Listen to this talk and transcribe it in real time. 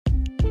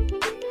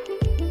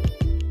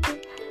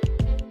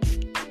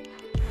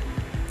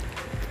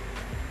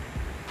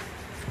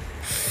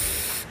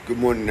Good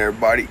morning,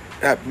 everybody.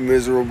 Happy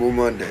Miserable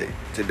Monday.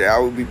 Today I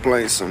will be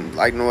playing some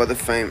Like No Other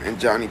Fame and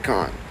Johnny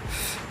Kahn.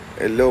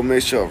 A little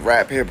mixture of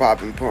rap,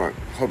 hip-hop, and punk.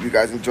 Hope you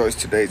guys enjoy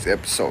today's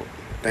episode.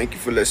 Thank you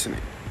for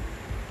listening.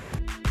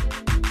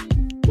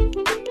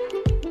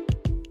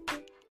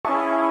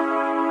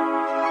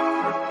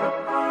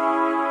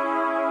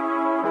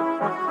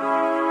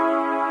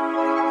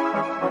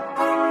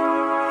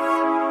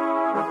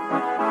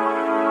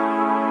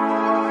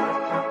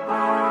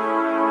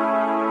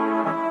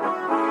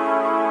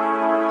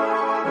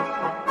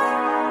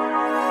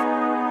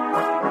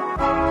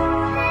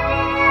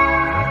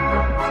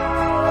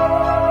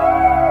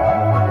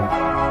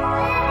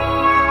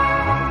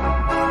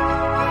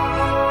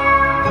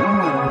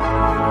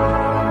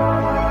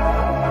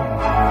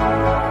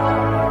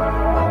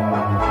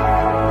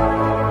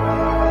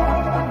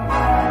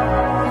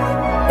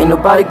 Ain't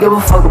nobody give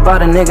a fuck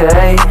about a nigga,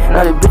 ayy.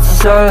 Now these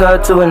bitches showing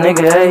love to a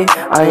nigga, ayy.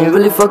 I ain't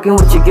really fucking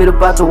with you, get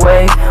up out the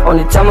way.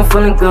 Only time I'm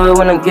feeling good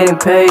when I'm getting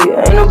paid.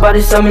 Ain't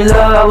nobody show me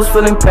love, I was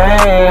feeling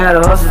pain. Had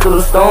to hustle through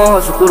the storm,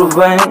 hustle through the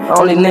rain.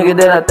 Only nigga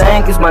that I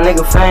think is my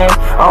nigga Fame.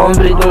 I don't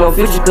really do no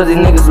future cause these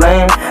niggas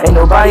lame. Ain't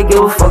nobody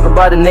give a fuck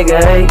about a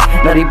nigga, ayy.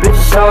 Now these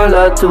bitches showing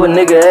love to a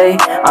nigga, ayy.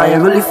 I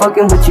ain't really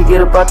fucking with you,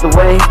 get up out the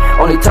way.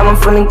 Only time I'm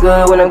feeling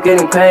good when I'm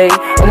getting paid.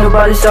 Ain't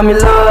nobody show me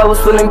love, I was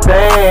feeling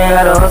pain.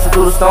 Had to hustle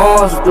through the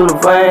storm, hustle through the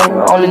rain.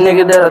 Only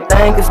nigga that I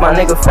think is my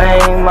nigga Fame.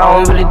 I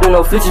don't really do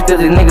no future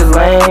cause these niggas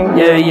lame.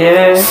 Yeah,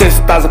 yeah.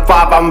 Since 2005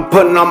 I've been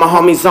putting all my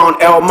homies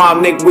on L Mob,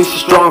 nigga, we shit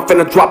strong.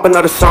 Finna drop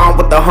another song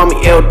with the homie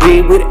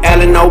LD. We the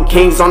LNO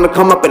Kings on the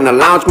come up in the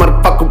lounge.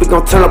 Motherfucker, we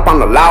gon' turn up on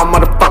the loud.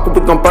 Motherfucker,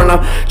 we gon' burn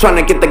up.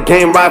 Tryna get the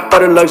game right for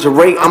the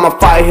luxury. I'm a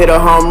fire hitter,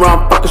 home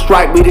run, fuck a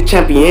strike. We the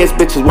champions,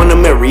 bitches win the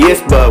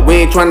merriest. But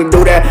we ain't tryna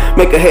do that.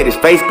 Make a hater's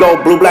face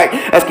go blue black.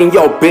 Asking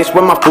yo bitch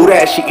where my food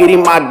at. She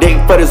eating my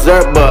dick for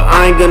dessert, but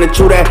I ain't gonna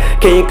chew that.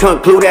 Can you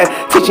conclude that?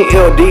 Teaching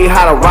LD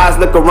how to rise.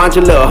 Look around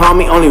your little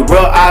homie. Only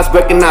real eyes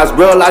recognize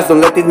real lies.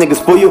 Don't let these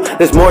niggas fool you.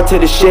 There's more to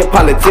this shit.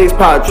 Politics,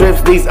 power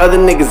trips. These other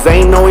niggas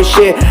ain't knowing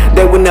shit.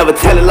 They would never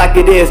tell it like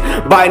it is.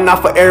 Biting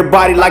off for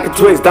everybody like a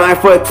Twix. Dying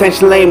for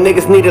attention. Lame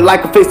niggas need it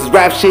like a fix. This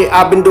rap shit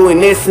I've been doing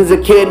this since a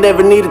kid.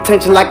 Never need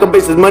attention like a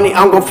bitch. This money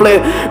I'm gon'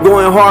 flip.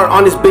 Going hard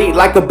on this beat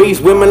like a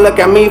beast. Women look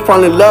at me,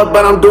 fall in love,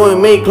 but I'm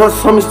doing me.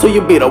 Closest homies to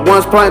you be the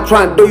ones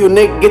trying to do you,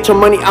 nigga. Get your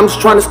money, I'm just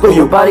trying to school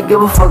you. Nobody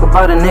give a fuck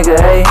about a nigga,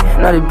 ayy.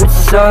 Now these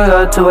bitches showing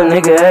love to a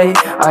nigga, ayy.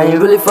 I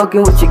ain't really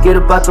fucking with you, get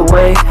up out the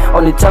way.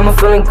 Only time I'm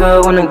feeling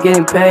good when I'm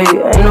getting paid.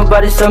 Ain't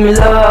nobody show me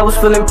love, I was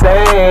feeling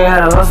pain.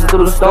 Had to hustle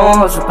through the storm,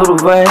 hustle through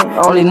the rain.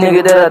 Only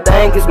nigga that I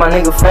think is my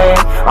nigga Fame.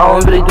 I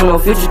don't really do no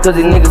future cause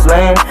these niggas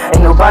lame.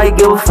 Ain't nobody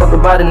give a fuck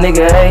about a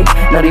nigga, ayy.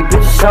 Now these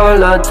bitches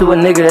showing love to a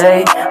nigga,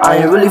 ayy. I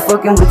ain't really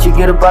fucking with you,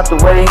 get up out the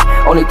way.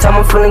 Only time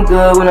I'm feeling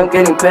good when I'm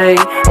getting paid.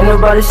 Ain't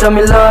nobody show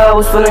me love, I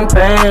was feeling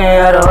pain.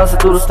 Had to hustle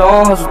through the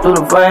storm, hustle through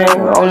the rain.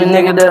 Only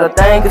nigga that I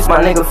think is my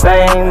nigga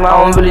Fame.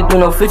 I don't really do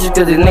no future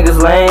cause these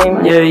niggas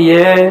lame. Yeah,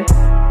 yeah.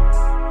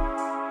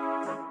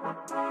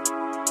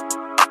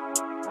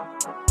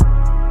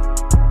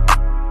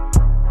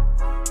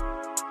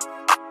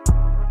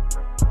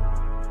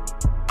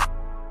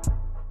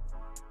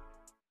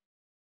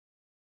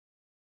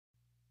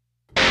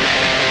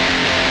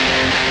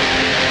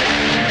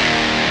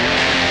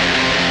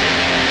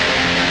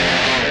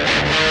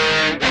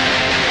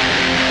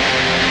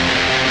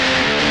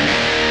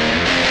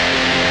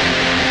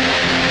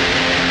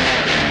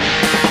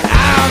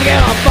 I don't give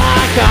a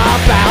fuck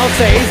about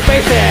safe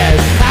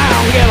spaces. I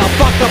don't give a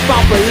fuck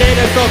about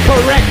political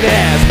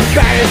correctness.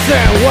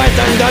 Banishing words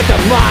under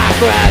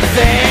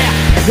democracy.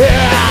 Here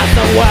are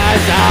some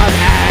words of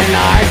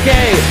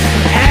anarchy.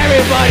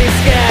 Everybody's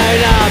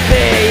scared of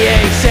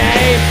being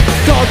shamed.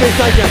 Don't be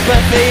such a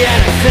pussy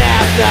and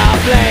accept the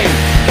blame.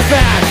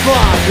 Fat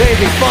fuck,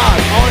 lazy fuck,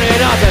 own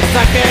it up and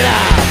suck it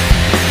up.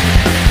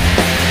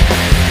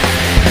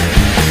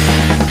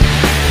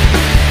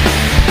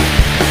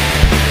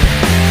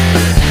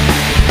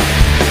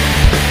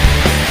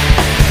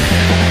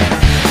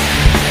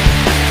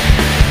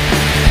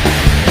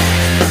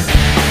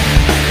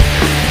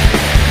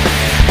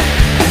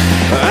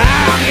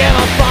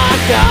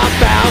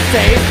 About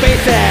safe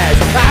spaces.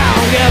 I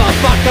don't give a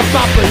fuck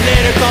about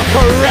political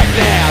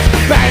correctness.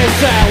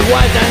 Banishing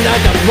words under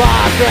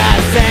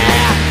democracy.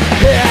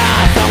 Here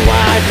are some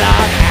words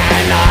of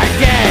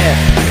anarchy.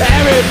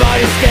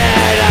 Everybody's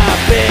scared of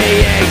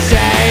being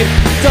shamed.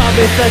 Don't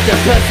be such a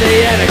pussy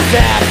and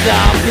accept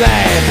the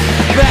blame.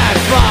 Bad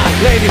fuck,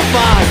 lazy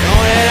fuck,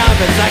 own it up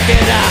and suck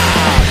it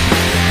up.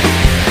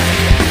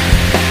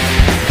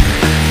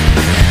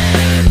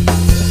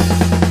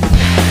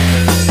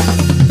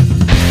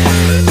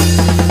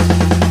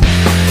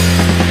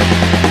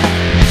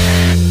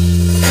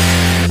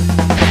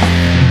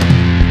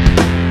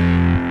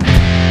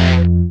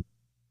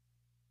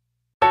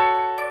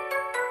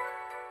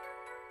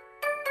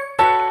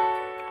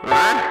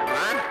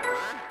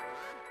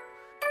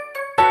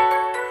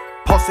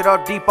 Posted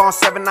up deep on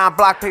 7-9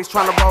 block page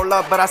trying to roll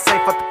up, but I say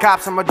fuck the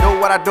cops, I'ma do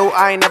what I do.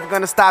 I ain't never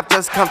gonna stop,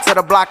 just come to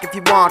the block if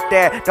you want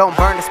that. Don't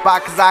burn the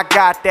spot cause I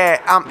got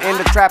that. I'm in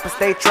the trap and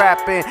stay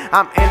trapping.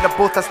 I'm in the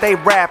booth, I stay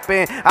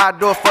rapping. I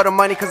do it for the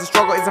money cause the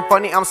struggle isn't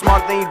funny. I'm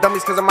smarter than you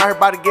dummies cause I'm out here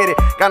about to get it.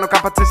 Got no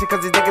competition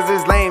cause these niggas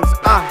is lames.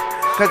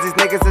 Cause these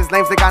niggas is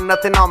lames, they got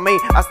nothing on me.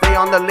 I stay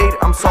on the lead,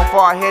 I'm so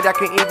far ahead I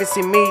can't even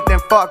see me. Then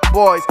fuck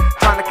boys,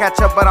 trying to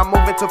catch up but I'm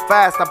moving too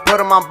fast. I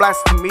put them on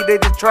blast, to me they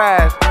just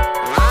trash.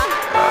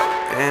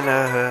 In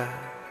the hood,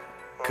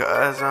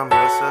 cause I'm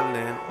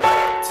hustling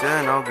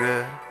to no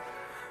good.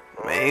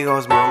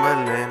 Migos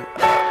mumbling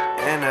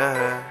in the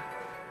hood,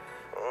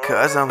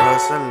 cause I'm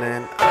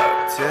hustling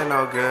to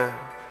no good.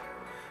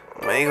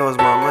 Migos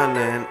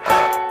mumbling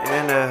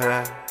in the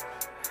hood,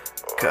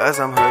 cause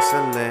I'm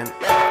hustling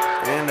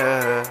in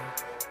the hood,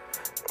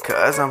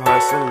 cause I'm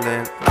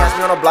hustling. Catch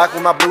me on the block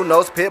with my blue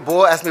nose pit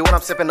bull. Ask me what I'm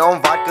sipping on,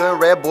 vodka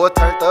and Red Bull.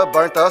 Turned up,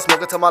 burnt up,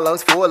 smoking till my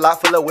lungs full. A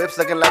lot full of whips,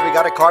 looking like we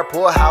got a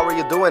carpool. How are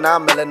you doing?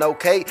 I'm melon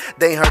okay.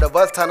 They ain't heard of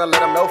us, time to let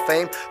them know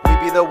fame. We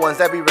be the ones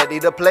that be ready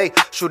to play.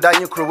 Shoot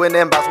down your crew and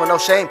then bounce with no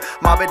shame.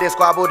 Mob it, then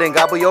squabble, then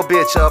gobble your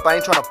bitch up. I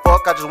ain't tryna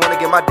fuck, I just wanna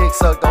get my dick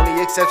sucked. Only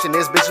exception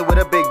is bitches with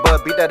a big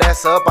butt. Beat that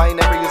ass up, I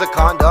ain't never use a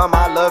condom.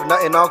 I love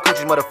nothing on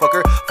coochies,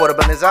 motherfucker. For the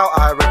bun is out,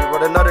 I already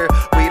wrote another.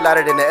 We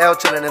lighter than the L,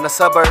 chillin' in the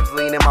suburbs.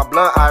 Lean in my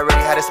blunt, I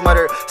already had it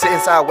smuttered. Sitting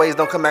sideways,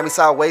 don't come at me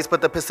sideways.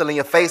 Put the pistol in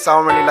your face, I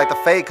don't really like the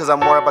fake. Cause I'm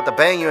more about the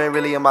bang, you ain't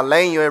really in my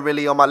lane. You ain't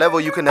really on my level,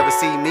 you can never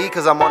see me.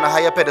 Cause I'm on a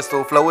higher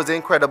pedestal, flow is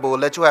incredible.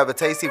 Let you have a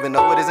taste even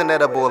though it isn't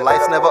edible.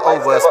 Life's never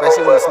over,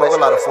 especially when you smoke a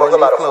lot of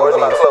 4-leaf clover.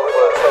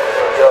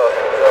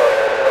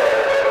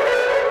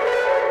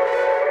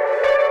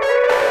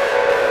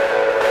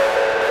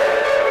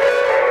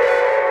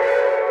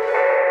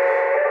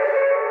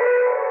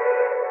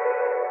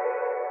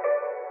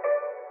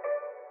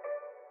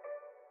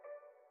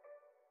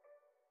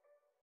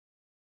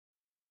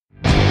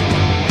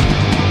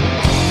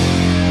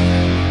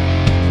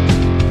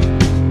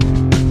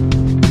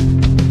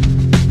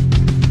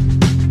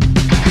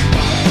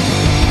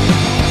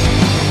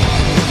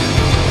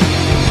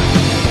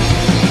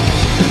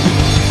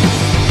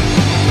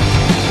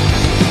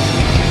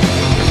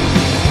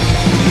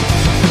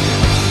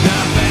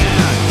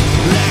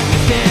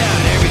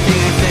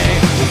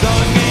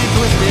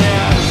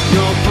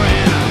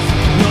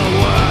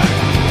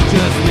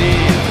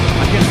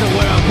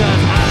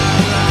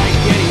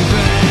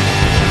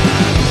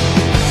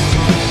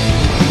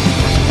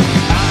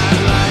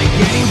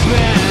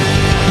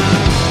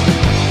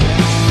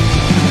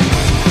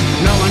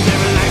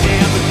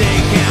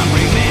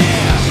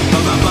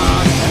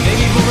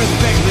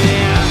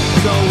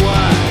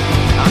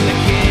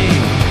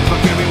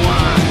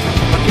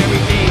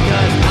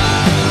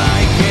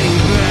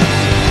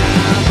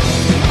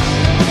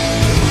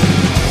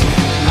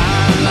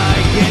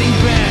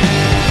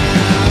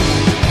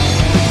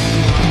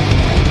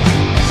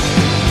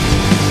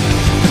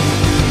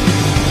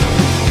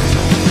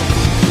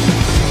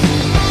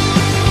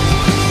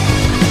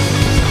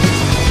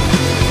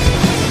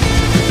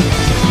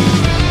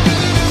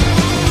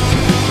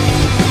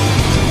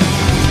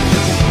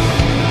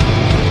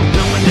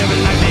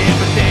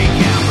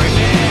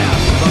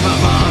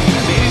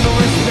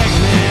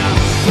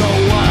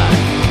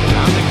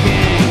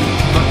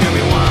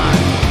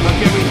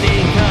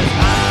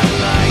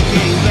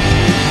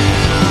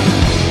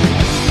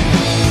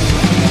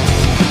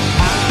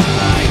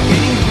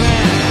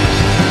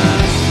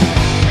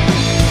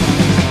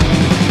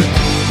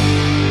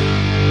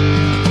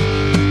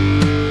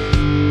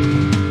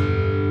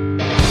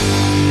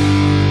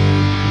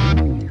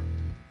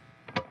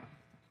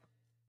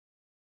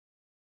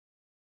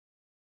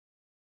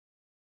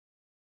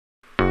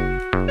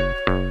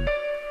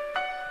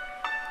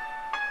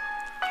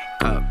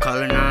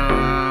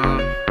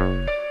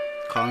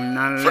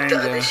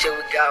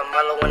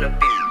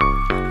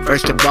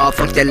 First of all,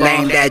 fuck that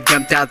lame that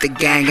jumped out the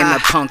gang. And a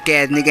punk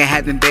ass nigga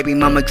having baby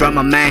mama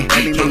drama, man.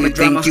 You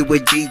think you a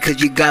G cause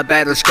you got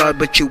battle scarred,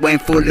 but you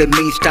ain't fooling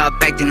me, stop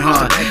acting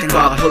hard. Before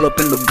I pull up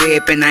in the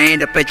whip and I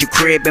end up at your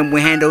crib, and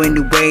we handle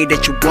any way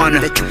that you wanna.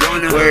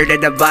 Word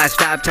of the vibe,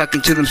 stop talking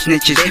to them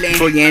snitches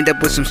before you end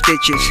up with some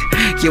stitches.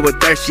 You a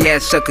thirsty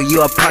ass sucker,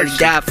 you a party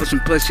die for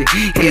some pussy.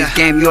 In this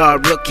game, you are a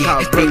rookie.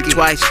 Think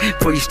twice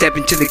before you step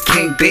into the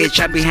king, bitch.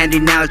 I be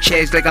handing out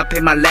checks like I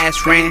paid my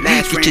last rent.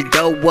 Get your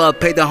dough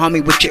up, pay the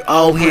homie what you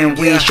owe him.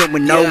 We ain't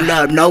showing no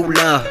love, no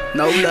love.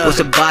 What's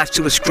a boss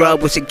to a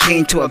scrub? What's a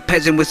king to a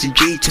peasant? What's a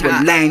G to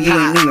a lane? You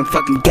ain't even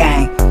fucking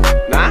gang.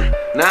 Nah,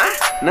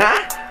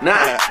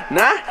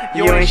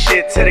 you ain't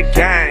shit to the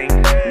gang.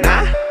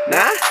 Nah,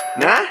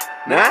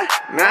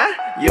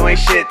 you ain't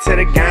shit to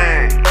the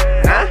gang.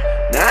 Nah,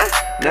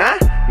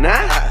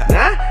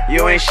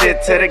 you ain't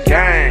shit to the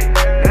gang.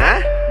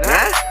 Nah,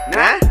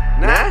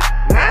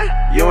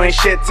 you ain't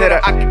shit to the.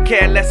 I could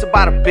care less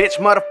about a bitch,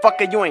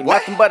 motherfucker. You ain't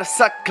nothing but a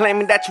sucker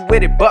claiming that you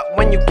with it. But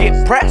when you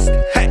get pressed,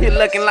 you're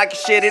looking like you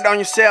shitted on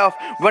yourself.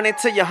 Running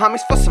to your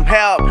homies for some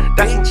help.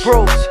 That's what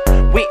proves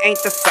we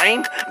ain't the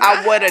same.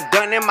 I would've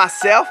done it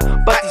myself,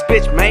 but these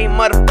bitch made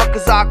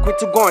motherfuckers all quick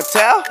to go and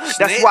tell.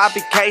 That's why I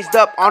be caged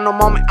up on the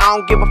moment. I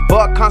don't give a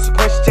fuck.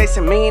 Consequences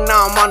chasing me,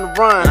 now I'm on the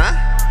run.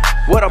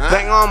 With a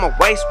bang on my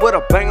waist, with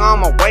a bang on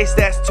my waist,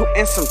 that's 2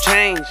 and some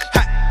change.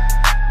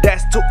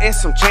 That's 2 and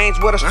some change.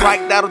 With a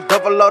strike that'll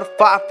double load the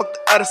 5, fuck the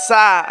other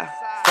side.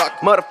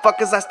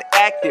 Motherfuckers, I stay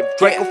active.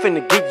 Draco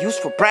finna get used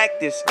for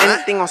practice.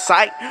 Anything on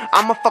sight,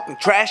 I'ma fucking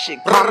trash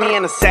it. Call me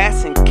an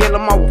assassin, kill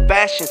them all with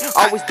fashion.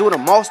 Always do the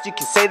most, you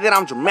can say that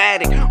I'm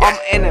dramatic. All my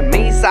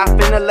enemies, I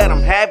finna let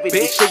them have it.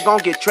 This shit gon'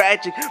 get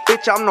tragic.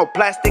 Bitch, I'm no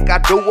plastic, I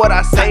do what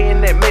I say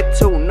and admit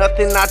to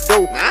nothing I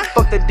do.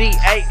 Fuck the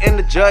DA and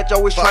the judge,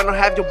 always tryna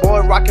have your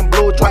boy rockin'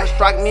 blue. Tryna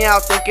strike me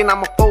out thinking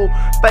I'm a fool.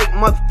 Fake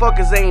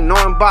motherfuckers ain't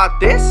knowing about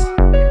this.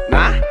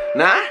 Nah,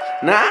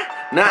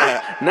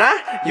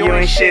 you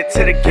ain't shit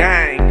to the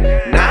gang.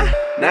 Nah,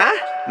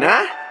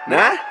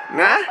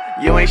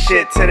 you ain't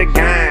shit to the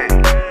gang.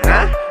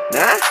 Nah,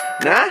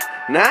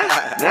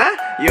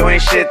 you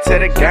ain't shit to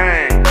the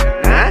gang.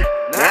 Nah,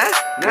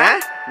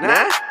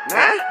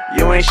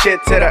 you ain't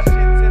shit to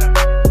the.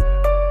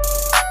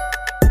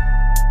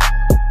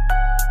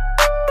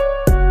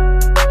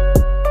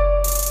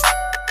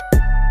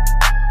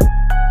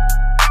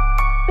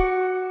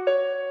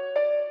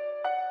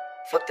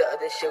 Fuck the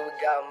other shit we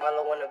got,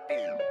 Milo wanna be.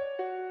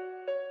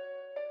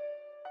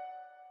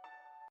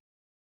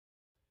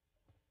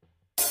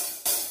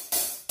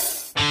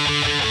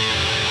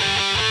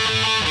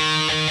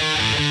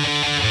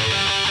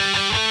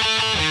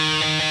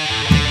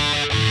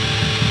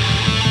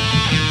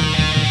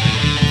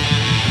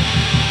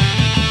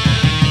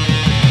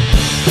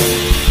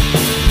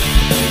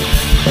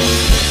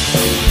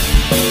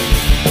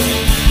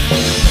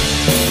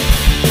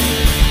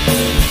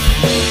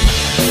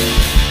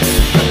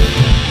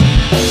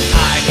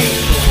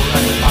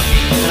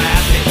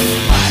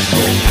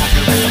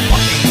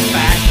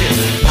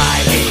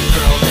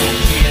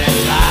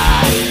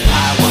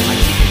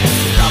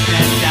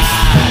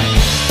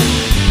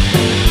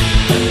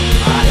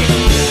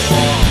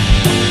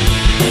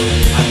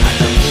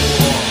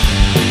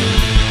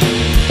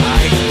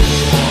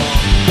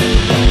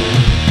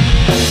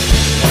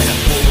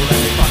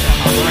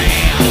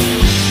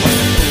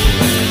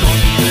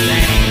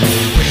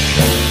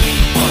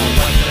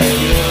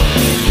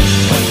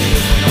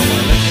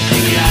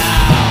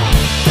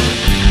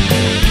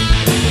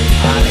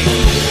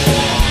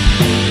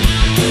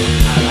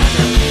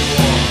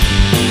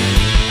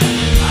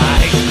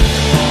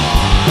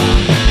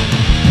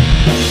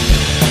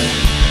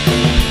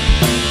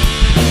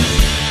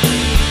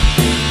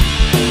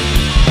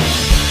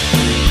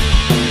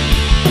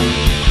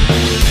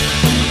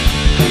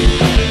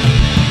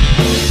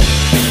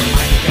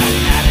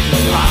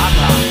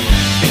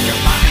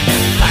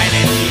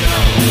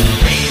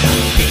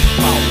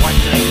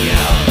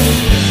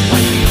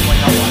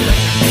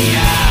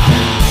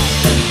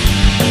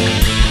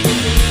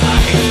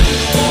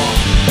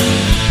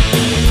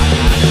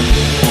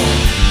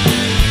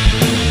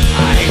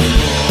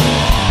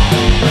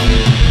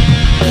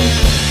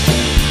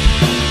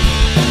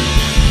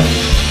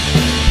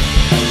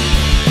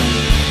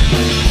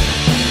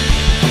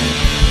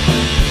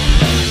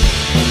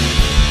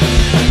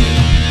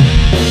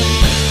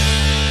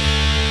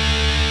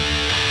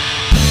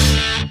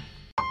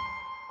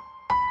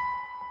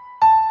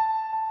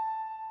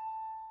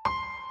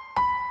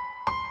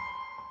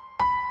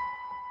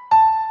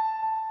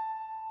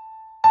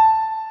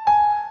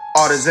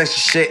 All this extra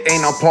shit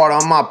ain't no part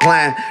of my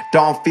plan.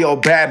 Don't feel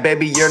bad,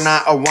 baby, you're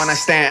not a one-night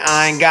stand.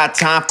 I ain't got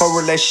time for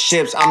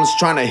relationships. I'm just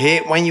trying to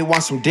hit when you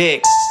want some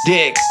dick.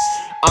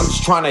 I'm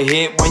just trying to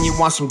hit when you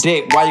want some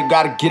dick. Why you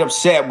gotta get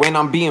upset when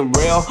I'm being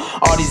real?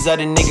 All these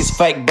other niggas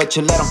fake, but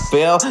you let them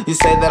feel. You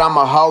say that I'm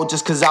a hoe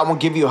just cause I won't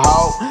give you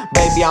hope.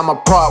 Baby, I'm a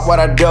part, what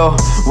I do.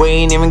 We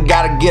ain't even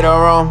gotta get a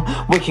room.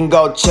 We can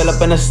go chill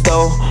up in the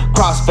stool.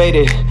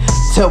 Cross-faded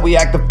till we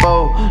act a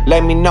fool.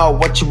 Let me know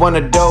what you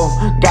wanna do.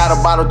 Got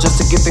a bottle just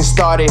to get things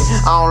started.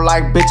 I don't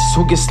like bitches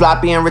who get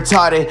sloppy and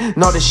retarded.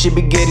 Know that she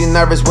be getting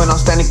nervous when I'm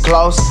standing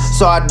close.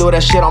 So I do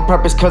that shit on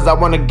purpose cause I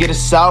wanna get it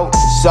so.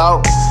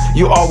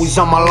 You always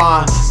on my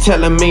line,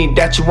 telling me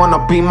that you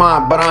wanna be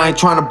mine, but I ain't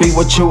tryna be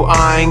with you,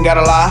 I ain't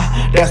gotta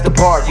lie. That's the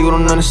part you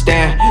don't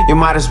understand. You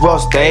might as well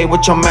stay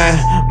with your man.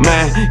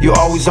 You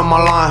always on my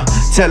line,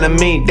 telling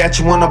me that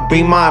you wanna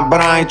be mine,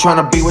 but I ain't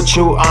tryna be with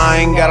you, I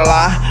ain't gotta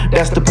lie.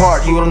 That's the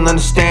part you don't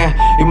understand.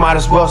 You might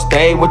as well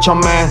stay with your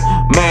man.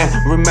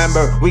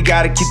 Remember, we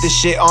gotta keep this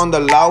shit on the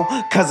low,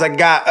 cause I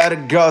got other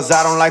girls,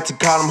 I don't like to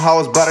call them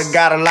hoes, but I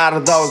got a lot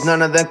of those.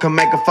 None of them can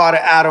make a father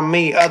out of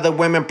me. Other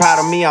women proud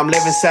of me, I'm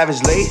living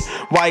savagely.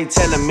 Why you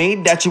telling me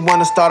that you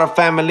wanna start a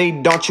family?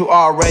 Don't you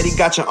already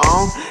got your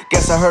own?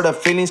 Guess I hurt her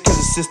feelings cause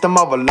the system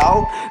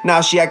overload.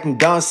 Now she acting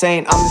dumb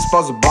saying I'm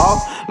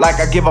disposable, like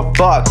I give a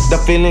fuck. The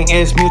feeling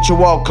is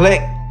mutual,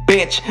 click.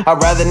 bitch.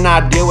 I'd rather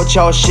not deal with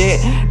your shit.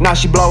 Now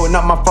she blowing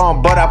up my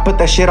phone, but I put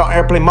that shit on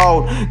airplane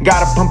mode.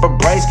 Gotta pump her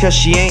brakes cause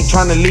she ain't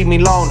tryna leave me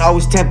alone.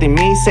 Always tempting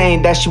me,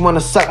 saying that she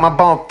wanna suck my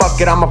bone. Fuck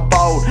it, I'ma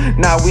fold.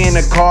 Now we in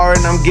the car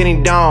and I'm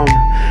getting down.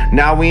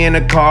 Now we in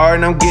the car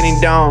and I'm getting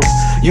down.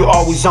 You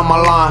always on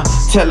my line,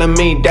 telling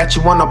me that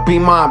you wanna be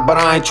mine, but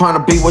I ain't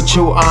tryna be with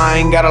you, I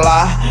ain't gotta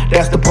lie.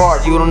 That's the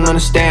part you don't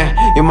understand.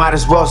 You might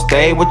as well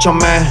stay with your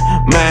man.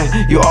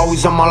 You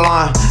always on my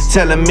line,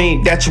 telling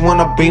me that you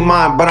wanna be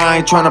mine, but I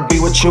ain't tryna be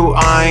with you,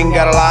 I ain't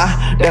gotta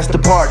lie. That's the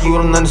part you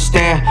don't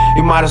understand.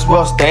 You might as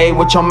well stay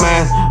with your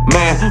man.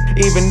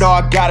 Even though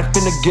I got it,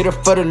 finna get her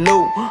for the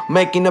loot,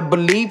 making her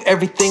believe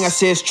everything I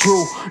say is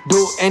true.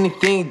 Do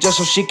anything just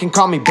so she can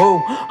call me boo.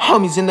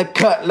 Homies in the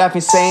cut,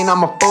 laughing, saying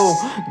I'm a fool.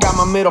 Got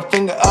my middle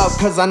finger up,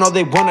 cause I know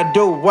they wanna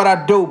do what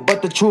I do,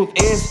 but the truth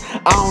is,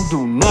 I don't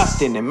do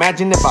nothing.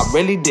 Imagine if I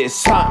really did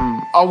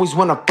something. Always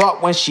wanna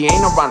fuck when she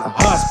ain't around her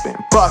husband.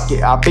 Fuck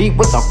it, I beat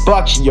with a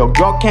buck, she your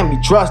girl can't be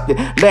trusted.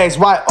 Legs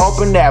wide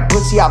open, that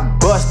pussy I be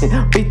busting.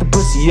 Beat the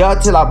pussy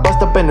up till I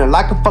bust up in her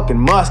like a fucking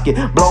musket.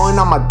 Blowing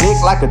on my dick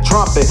like a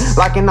trumpet.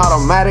 Like an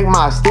automatic,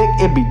 my stick,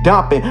 it be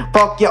dumping.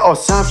 Fuck your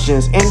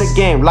assumptions, in the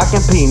game, like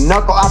in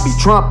P-Knuckle, I be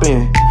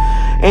trumping.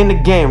 In the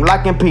game,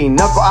 like in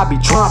P-Knuckle, I be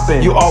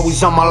trumping. You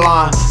always on my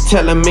line,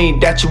 telling me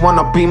that you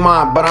wanna be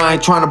mine, but I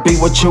ain't tryna be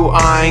with you,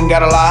 I ain't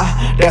gotta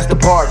lie. That's the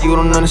part you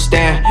don't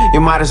understand. You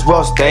might as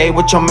well stay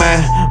with your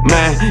man.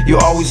 You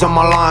always on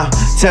my line,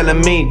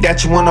 telling me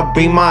that you wanna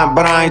be mine,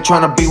 but I ain't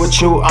tryna be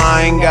with you,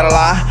 I ain't gotta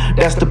lie.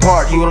 That's the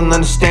part you don't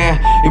understand.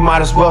 You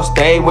might as well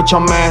stay with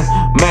your man.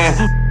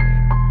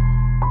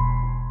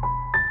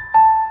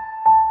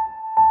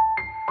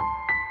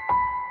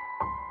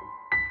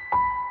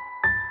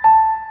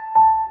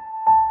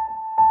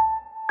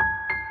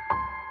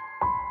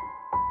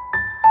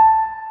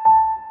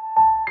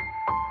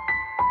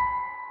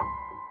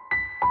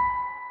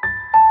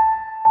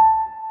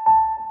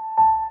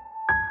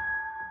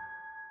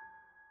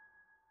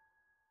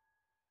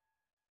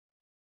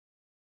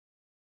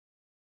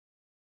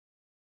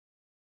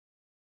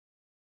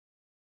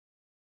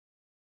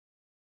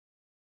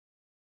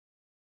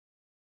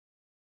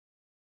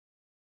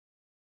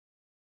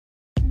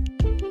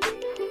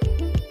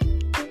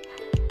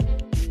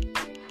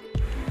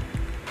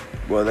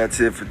 Well, that's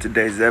it for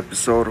today's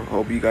episode.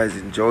 Hope you guys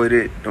enjoyed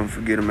it. Don't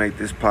forget to make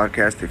this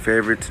podcast a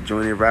favorite, to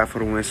join a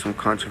raffle to win some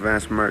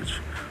Contravance merch.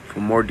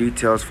 For more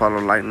details, follow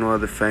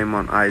LikeNoOther Fame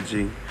on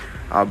IG.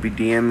 I'll be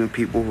DMing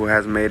people who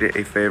has made it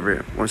a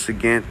favorite. Once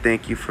again,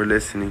 thank you for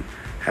listening.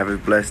 Have a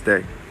blessed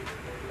day.